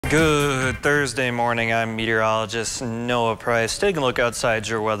Good Thursday morning. I'm meteorologist Noah Price. Taking a look outside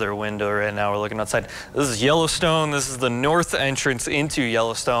your weather window right now. We're looking outside. This is Yellowstone. This is the north entrance into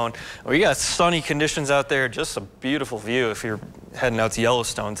Yellowstone. We got sunny conditions out there. Just a beautiful view if you're heading out to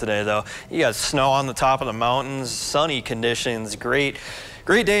Yellowstone today, though. You got snow on the top of the mountains, sunny conditions, great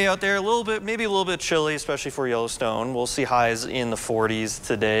day out there. Maybe a little bit chilly, especially for Yellowstone. We'll see highs in the 40s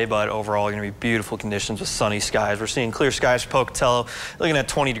today, but overall going to be beautiful conditions with sunny skies. We're seeing clear skies for Pocatello, looking at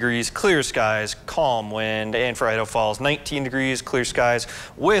 20 degrees, clear skies, calm wind, and for Idaho Falls, 19 degrees, clear skies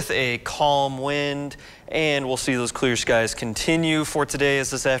with a calm wind. And we'll see those clear skies continue for today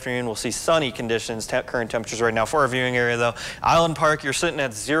as this afternoon. We'll see sunny conditions, current temperatures right now. For our viewing area, though, Island Park, you're sitting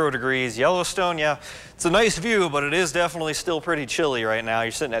at 0 degrees. Yellowstone, yeah, it's a nice view, but it is definitely still pretty chilly right now.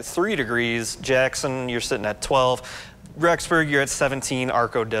 You're sitting at 3 degrees. Jackson, you're sitting at 12. Rexburg, you're at 17.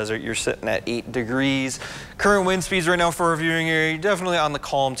 Arco Desert, you're sitting at 8 degrees. Current wind speeds right now for our viewing area, definitely on the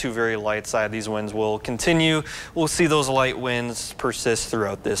calm to very light side. These winds will continue. We'll see those light winds persist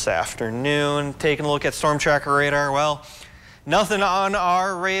throughout this afternoon. Taking a look at Storm Tracker radar, well, nothing on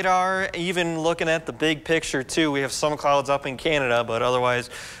our radar, even looking at the big picture too. We have some clouds up in Canada, but otherwise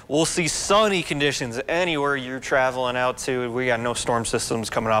we'll see sunny conditions anywhere you're traveling out to. We got no storm systems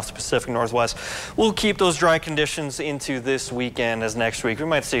coming off the Pacific Northwest. We'll keep those dry conditions into this weekend as next week. We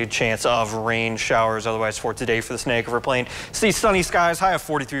might see a chance of rain showers. Otherwise for today for the Snake River Plain, see sunny skies, high of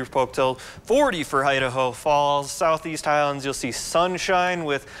 43 for Pocatello, 40 for Idaho Falls. Southeast Highlands, you'll see sunshine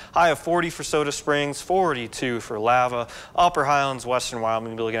with high of 40 for Soda Springs, 42 for Lava. Upper Highlands, Western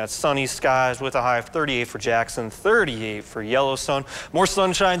Wyoming, we'll be looking at sunny skies with a high of 38 for Jackson, 38 for Yellowstone. More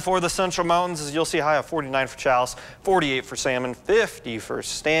sunshine for the Central Mountains as you'll see high of 49 for Chalice, 48 for Salmon, 50 for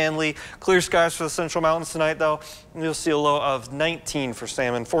Stanley. Clear skies for the Central Mountains tonight, though. You'll see a low of 19 for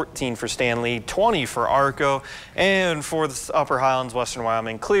Salmon, 14 for Stanley, 20 for Arco. And for the Upper Highlands, Western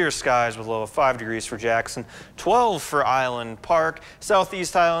Wyoming, clear skies with a low of 5 degrees for Jackson, 12 for Island Park.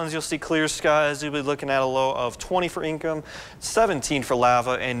 Southeast Highlands, you'll see clear skies. You'll be looking at a low of 20 for Income, 17 for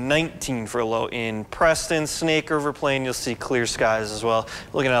Lava, and 19 for a low in Preston. Snake River Plain, you'll see clear skies as well.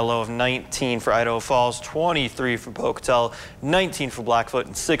 Looking at a low of 19 for Idaho Falls, 23 for Pocatello, 19 for Blackfoot,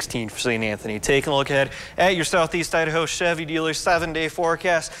 and 16 for St. Anthony. Taking a look ahead at your Southeast Idaho Chevy dealer 7-day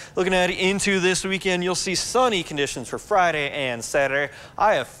forecast. Looking ahead into this weekend, you'll see sunny conditions for Friday and Saturday.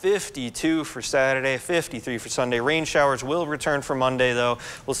 High of 52 for Saturday, 53 for Sunday. Rain showers will return for Monday, though.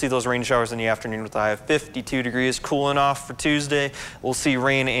 We'll see those rain showers in the afternoon with a high of 52 degrees. Cooling off for Tuesday, we'll see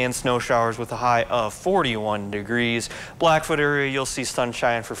rain and snow showers with a high of 41 degrees. Blackfoot area, you'll see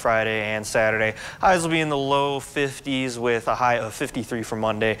sunshine for Friday and Saturday. Highs will be in the low 50s with a high of 53 for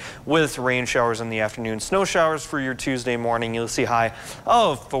Monday with rain showers in the afternoon. Snow showers for your Tuesday morning. You'll see high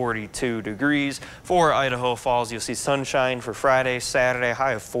of 42 degrees. For Idaho Falls, you'll see sunshine for Friday, Saturday,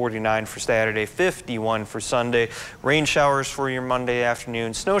 high of 49 for Saturday, 51 for Sunday. Rain showers for your Monday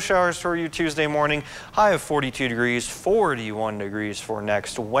afternoon. Snow showers for your Tuesday morning. High of 42 degrees, 41 degrees for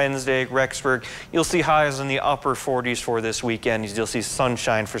next Wednesday. Rexburg, you'll see highs in the upper 40s for this weekend. You'll see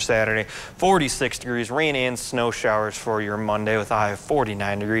sunshine for Saturday, 46 degrees. Rain and snow showers for your Monday with a high of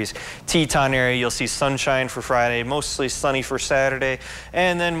 49 degrees. Teton area, you'll see sunshine for Friday, mostly sunny for Saturday.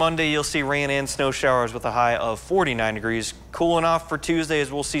 And then Monday, you'll see rain and snow showers with a high of 49 degrees. Cooling off for Tuesday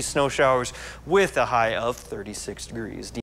as we'll see snow showers with a high of 36 degrees.